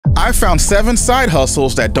I found 7 side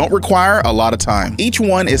hustles that don't require a lot of time. Each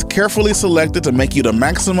one is carefully selected to make you the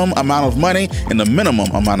maximum amount of money in the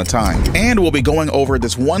minimum amount of time. And we'll be going over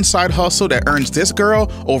this one side hustle that earns this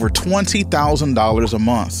girl over $20,000 a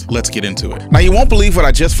month. Let's get into it. Now, you won't believe what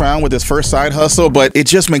I just found with this first side hustle, but it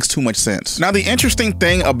just makes too much sense. Now, the interesting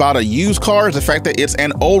thing about a used car is the fact that it's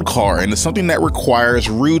an old car and it's something that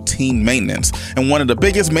requires routine maintenance. And one of the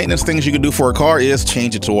biggest maintenance things you can do for a car is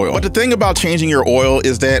change its oil. But the thing about changing your oil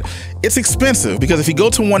is that it's expensive, because if you go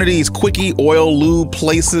to one of these quickie oil lube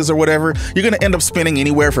places or whatever, you're going to end up spending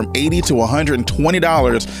anywhere from $80 to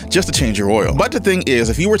 $120 just to change your oil. But the thing is,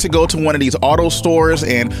 if you were to go to one of these auto stores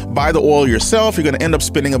and buy the oil yourself, you're going to end up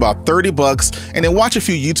spending about $30 and then watch a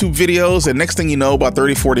few YouTube videos, and next thing you know, about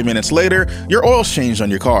 30-40 minutes later, your oil's changed on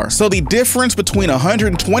your car. So the difference between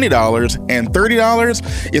 $120 and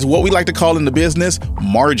 $30 is what we like to call in the business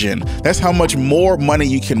margin. That's how much more money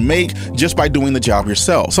you can make just by doing the job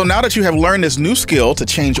yourself. So now that you have learned this new skill to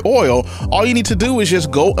change oil, all you need to do is just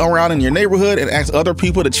go around in your neighborhood and ask other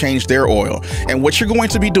people to change their oil. And what you're going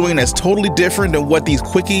to be doing that's totally different than what these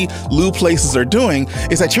quickie lube places are doing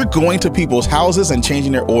is that you're going to people's houses and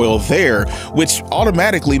changing their oil there, which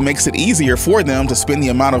automatically makes it easier for them to spend the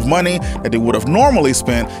amount of money that they would have normally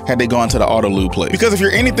spent had they gone to the auto lube place. Because if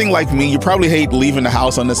you're anything like me, you probably hate leaving the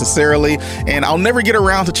house unnecessarily, and I'll never get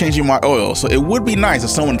around to changing my oil. So it would be nice if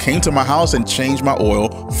someone came to my house and changed my oil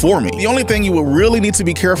for me. The only thing you will really need to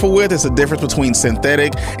be careful with is the difference between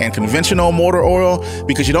synthetic and conventional motor oil,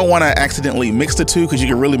 because you don't want to accidentally mix the two, because you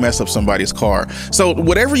can really mess up somebody's car. So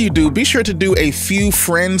whatever you do, be sure to do a few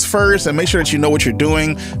friends first and make sure that you know what you're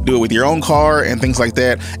doing. Do it with your own car and things like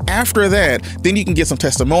that. After that, then you can get some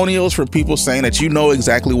testimonials from people saying that you know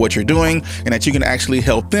exactly what you're doing and that you can actually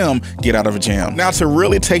help them get out of a jam. Now, to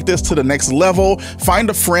really take this to the next level, find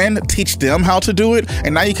a friend, teach them how to do it,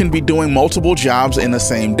 and now you can be doing multiple jobs in the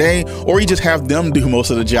same day, or you just have them do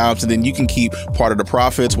most of the jobs and then you can keep part of the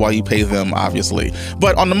profits while you pay them, obviously.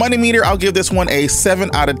 But on the money meter, I'll give this one a 7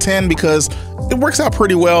 out of 10 because it works out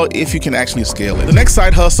pretty well if you can actually scale it. The next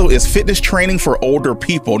side hustle is fitness training for older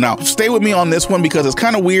people. Now, stay with me on this one because it's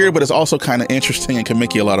kind of weird, but it's also kind of interesting and can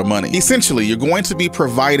make you a lot of money. Essentially, you're going to be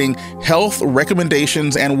providing health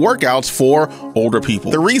recommendations and workouts for older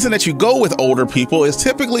people. The reason that you go with older people is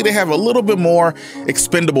typically they have a little bit more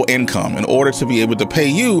expendable income in order to be able to pay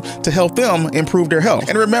you to help them improve their health.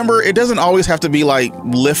 And remember, it doesn't always have to be like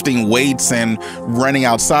lifting weights and running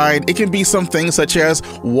outside. It can be some things such as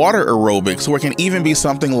water aerobics, or it can even be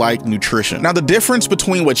something like nutrition. Now, the difference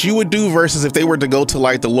between what you would do versus if they were to go to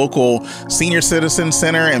like the local senior citizen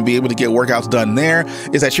center and be able to get workouts done there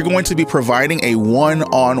is that you're going to be providing a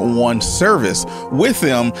one-on-one service with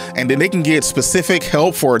them, and then they can get specific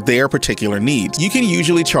help for their particular needs. You can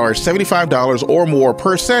usually charge $75 or more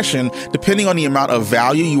per session, depending on the amount of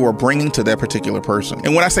value you are bringing to that particular person.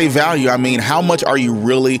 And when I say value, I mean how much are you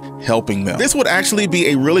really helping them? This would actually be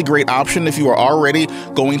a really great option if you are already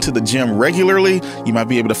going to the gym regularly. You might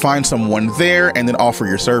be able to find someone there and then offer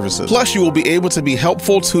your services. Plus, you will be able to be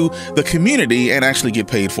helpful to the community and actually get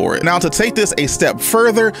paid for it. Now, to take this a step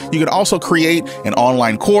further, you can also create an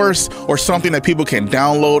online course or something that people can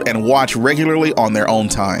download and watch regularly on their own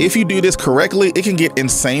time. If you do this correctly, it can get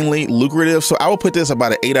insanely lucrative. So I will put this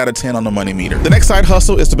about an 8 out of 10 on the money meter. The next side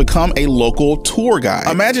hustle is to become a local tour guide.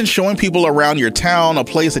 Imagine showing people around your town, a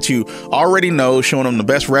place that you already know, showing them the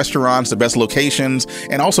best restaurants, the best locations,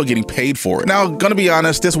 and also getting paid for it. Now, gonna be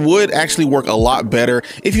honest, this would actually work a lot better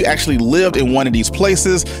if you actually lived in one of these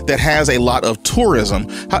places that has a lot of tourism.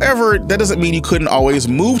 However, that doesn't mean you couldn't always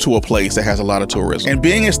move to a place that has a lot of tourism. And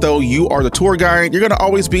being as though you are the tour guide, you're gonna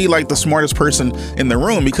always be like the smartest person in the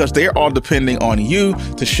room because they're all depending on you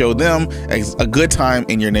to show them a good time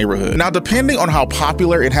in your neighborhood. Now, depending on how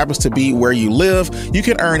popular it happens to be where you live, you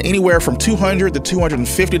can earn anywhere from $200 to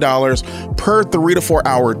 $250 per 3 to 4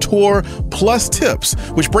 hour tour plus tips,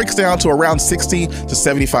 which breaks down to around $60 to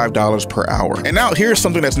 $75 per hour. And now here's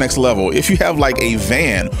something that's next level. If you have like a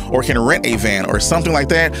van or can rent a van or something like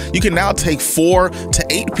that, you can now take 4 to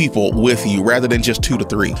 8 people with you rather than just 2 to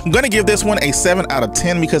 3. I'm gonna give this one a 7 out of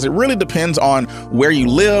 10 because it really depends on where you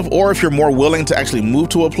live or if you're more willing to actually move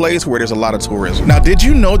to a place where there's a lot of tourism. Now, did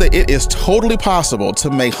you know that it is totally possible to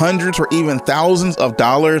make hundreds or even thousands of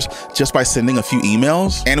dollars just by sending a few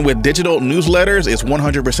emails? And with digital newsletters, it's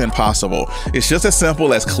 100% possible. It's just as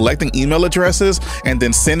simple as collecting email addresses and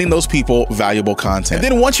then sending those people valuable content.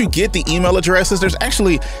 And then once you get the email addresses, there's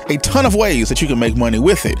actually a ton of ways that you can make money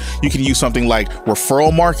with it. You can use something like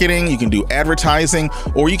referral marketing, you can do advertising,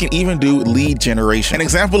 or you can even do lead generation. An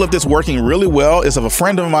example of this working really well is of a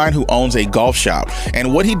friend of mine who owns a golf shop.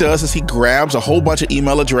 And what he does is he grabs a whole bunch of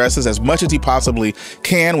email addresses, as much as he possibly possibly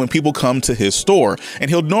can when people come to his store. And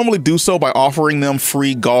he'll normally do so by offering them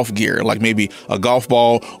free golf gear, like maybe a golf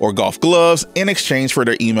ball or golf gloves, in exchange for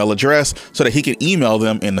their email address so that he can email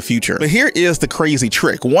them in the future. But here is the crazy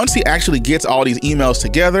trick. Once he actually gets all these emails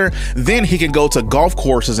together, then he can go to golf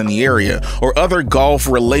courses in the area or other golf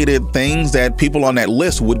related things that people on that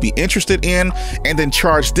list would be interested in, and then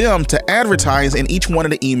charge them to advertise in each one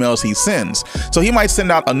of the emails he sends. So he might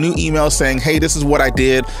send out a new email saying, hey, this is what I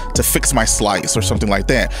did to fix my slice or something like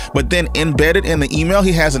that. But then embedded in the email,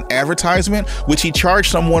 he has an advertisement which he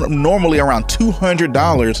charged someone normally around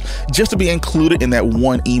 $200 just to be included in that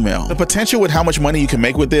one email. The potential with how much money you can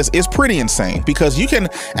make with this is pretty insane, because you can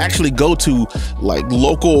actually go to like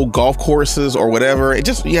local golf courses or whatever.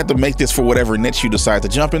 You have to make this for whatever niche you decide to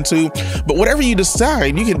jump into. But whatever you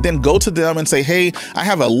decide, you can then go to them and say, hey, I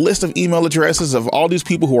have a list of email addresses of all these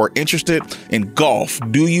people who are interested in golf.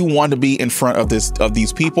 Do you want to be in front of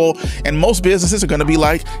these people? And most businesses are going to be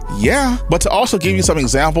like, yeah. But to also give you some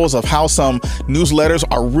examples of how some newsletters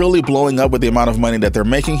are really blowing up with the amount of money that they're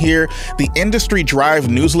making here, the Industry Drive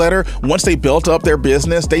newsletter, once they built up their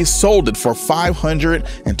business, they sold it for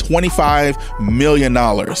 $525 million.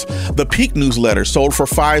 The Peak newsletter sold for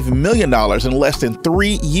 $5 million in less than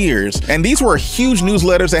 3 years. And these were huge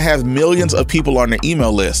newsletters that have millions of people on their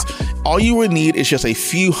email list. All you would need is just a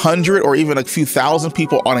few hundred or even a few thousand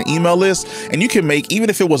people on an email list, and you can make, even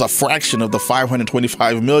if it was a fraction of the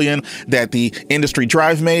 $525 million that the Industry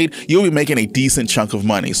Drive made, you'll be making a decent chunk of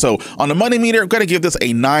money. So on the money meter, I'm going to give this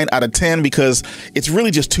a 9 out of 10 because it's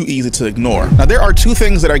really just too easy to ignore. Now, there are two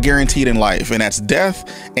things that are guaranteed in life, and that's death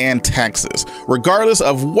and taxes. Regardless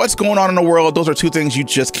of what's going on in the world, those are two things you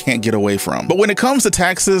just can't get away from. But when it comes to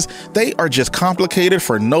taxes, they are just complicated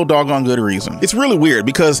for no doggone good reason. It's really weird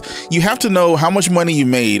because you have to know how much money you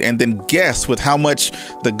made and then guess with how much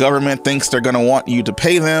the government thinks they're going to want you to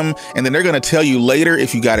pay them, and then they're going to tell you later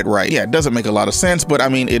if you got it right. Yeah, it doesn't make a lot of sense, but I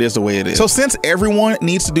mean, it is the way it is. So since everyone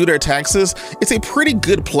needs to do their taxes, it's a pretty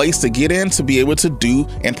good place to get in to be able to do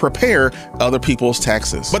and prepare other people's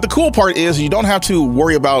taxes. But the cool part is you don't have to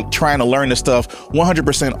worry about trying to learn this stuff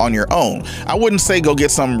 100% on your own. I wouldn't say go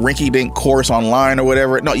get some rinky-dink course online or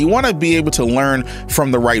whatever. No, you want to be able to learn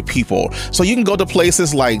from the right people. So you can go to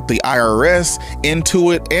places like the IRS,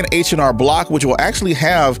 Intuit, and H&R Block, which will actually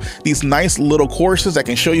have these nice little courses that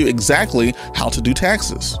can show you exactly how to do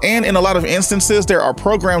taxes. And in a lot of instances, there are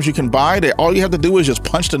programs you can buy that all you have to do is just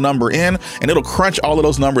punch the number in, and it'll crunch all of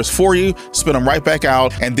those numbers for you, spit them right back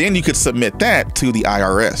out, and then you could submit that to the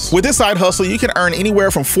IRS. With this side hustle, you can earn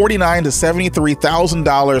anywhere from $49,000 to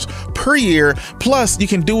 $73,000 per year, plus you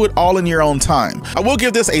can do it all in your own time. I will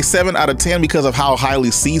give this a 7 out of 10 because of how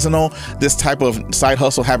highly seasonal this type of side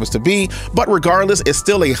hustle happens to be, but regardless, it's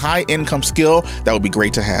still a high income skill that would be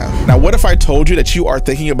great to have. Now, what if I told you that you are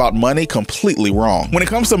thinking about money completely wrong? When it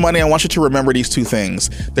comes to money, I want you to remember these two things.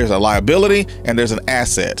 There's a liability and there's an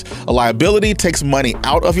asset. A liability takes money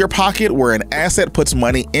out of your pocket, where an asset puts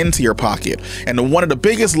money into your pocket. And one of the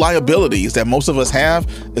biggest liabilities that most of us have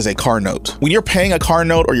is a car note. When you're paying a car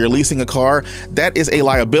note or you're leasing a car, that is a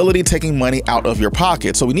liability taking money out of your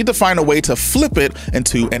pocket. So we need to find a way to flip it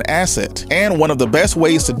into an asset. And one of the best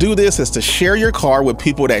ways to do this is to share your car with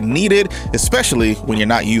people that need it, especially when you're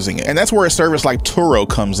not using it. And that's where a service like Turo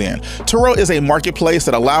comes in. Turo is a marketplace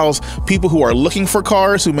that allows people who are looking for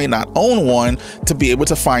cars who may not own one to be able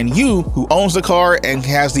to find you who owns the car and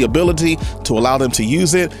has the ability to allow them to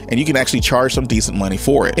use it, and you can actually charge some decent money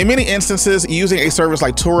for it. In many instances, using a service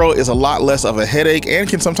like Turo is a lot less of a headache and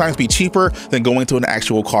can sometimes be cheaper than going to an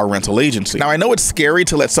actual car rental agency. Now, I know it's scary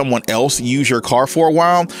to let someone else use your car for a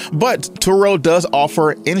while, but Turo does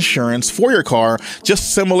offer insurance for your car,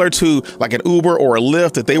 just similar to like an Uber or a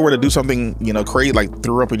Lyft. If they were to do something, you know, crazy, like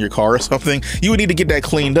throw up in your car or something, you would need to get that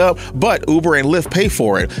cleaned up, but Uber and Lyft pay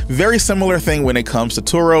for it. Very similar thing when it comes to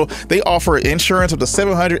Turo. They offer insurance up to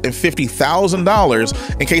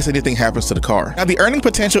 $750,000 in case anything happens to the car. Now, the earning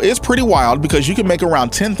potential is pretty wild because you can make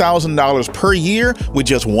around $10,000 per year with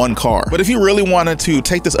just one car. But if you really wanted to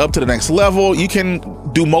take this up to the next level, you can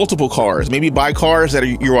do multiple cars, maybe buy cars that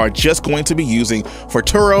you are just going to be using for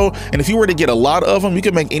Turo. And if you were to get a lot of them, you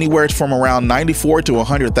can make anywhere from around $94,000 to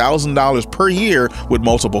 $100,000 per year with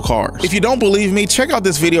multiple cars. If you don't believe me, check out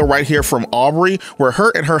this video right here from Aubrey, where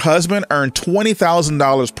her and her husband earned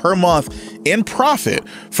 $20,000 per month in profit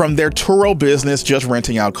from their Turo business just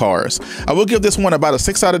renting out cars. I will give this one about a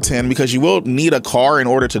 6 out of 10 because you will need a car in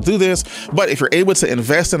order to do this, but if you're able to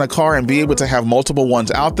invest in a car and be able to have multiple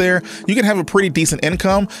ones out there, you can have a pretty decent income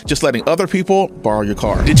income just letting other people borrow your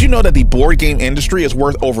car. Did you know that the board game industry is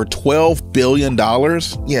worth over $12 billion?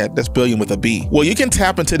 Yeah, that's billion with a B. Well, you can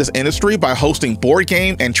tap into this industry by hosting board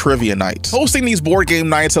game and trivia nights. Hosting these board game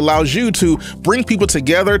nights allows you to bring people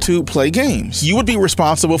together to play games. You would be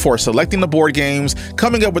responsible for selecting the board games,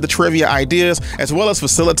 coming up with the trivia ideas, as well as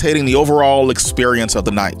facilitating the overall experience of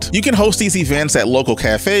the night. You can host these events at local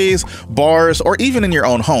cafes, bars, or even in your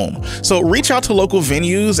own home. So reach out to local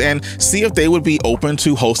venues and see if they would be open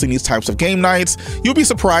to hosting these types of game nights. You'll be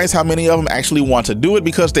surprised how many of them actually want to do it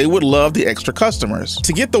because they would love the extra customers.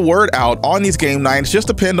 To get the word out on these game nights, just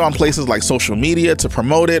depend on places like social media to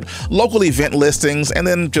promote it, local event listings, and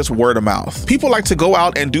then just word of mouth. People like to go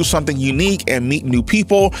out and do something unique and meet new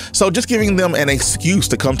people, so just giving them an excuse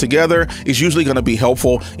to come together is usually going to be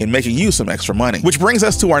helpful in making you some extra money. Which brings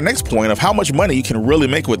us to our next point of how much money you can really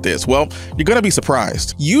make with this. Well, you're going to be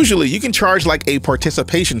surprised. Usually you can charge like a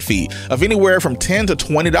participation fee of anywhere from $10 to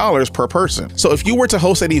 $20 per person. So if you were to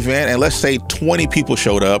host an event and let's say 20 people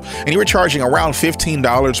showed up and you were charging around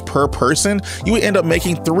 $15 per person, you would end up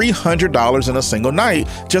making $300 in a single night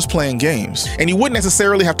just playing games. And you wouldn't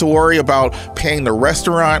necessarily have to worry about paying the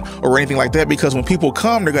restaurant or anything like that, because when people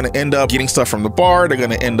come, they're going to end up getting stuff from the bar, they're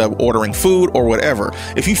going to end up ordering food or whatever.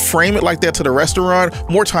 If you frame it like that to the restaurant,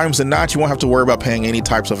 more times than not, you won't have to worry about paying any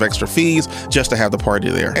types of extra fees just to have the party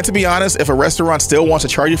there. And to be honest, if a restaurant still wants to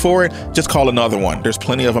charge you for it, just call another one. There's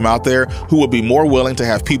plenty of them out there who would be more willing to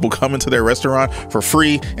have people come into their restaurant for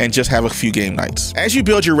free and just have a few game nights. As you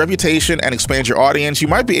build your reputation and expand your audience, you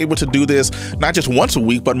might be able to do this not just once a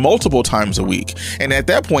week, but multiple times a week. And at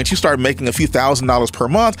that point, you start making a few $1,000s per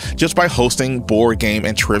month just by hosting board game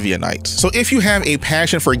and trivia nights. So if you have a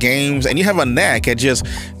passion for games and you have a knack at just,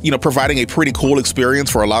 providing a pretty cool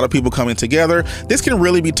experience for a lot of people coming together, this can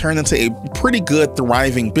really be turned into a pretty good,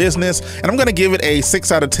 thriving business. And I'm going to give it a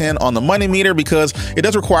 6 out of 10 on the money meter because it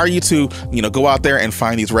does require you to, go out there and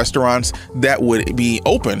find these restaurants that would be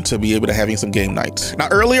open to be able to having some game nights. Now,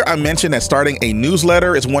 earlier I mentioned that starting a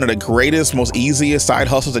newsletter is one of the greatest, most easiest side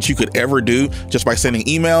hustles that you could ever do just by sending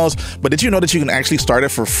emails. But did you know that you can actually start it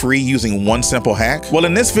for free using one simple hack? Well,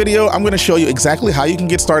 in this video, I'm going to show you exactly how you can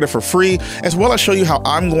get started for free, as well as show you how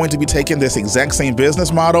I'm going to be taking this exact same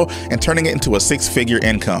business model and turning it into a 6-figure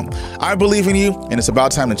income. I believe in you, and it's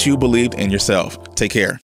about time that you believed in yourself. Take care.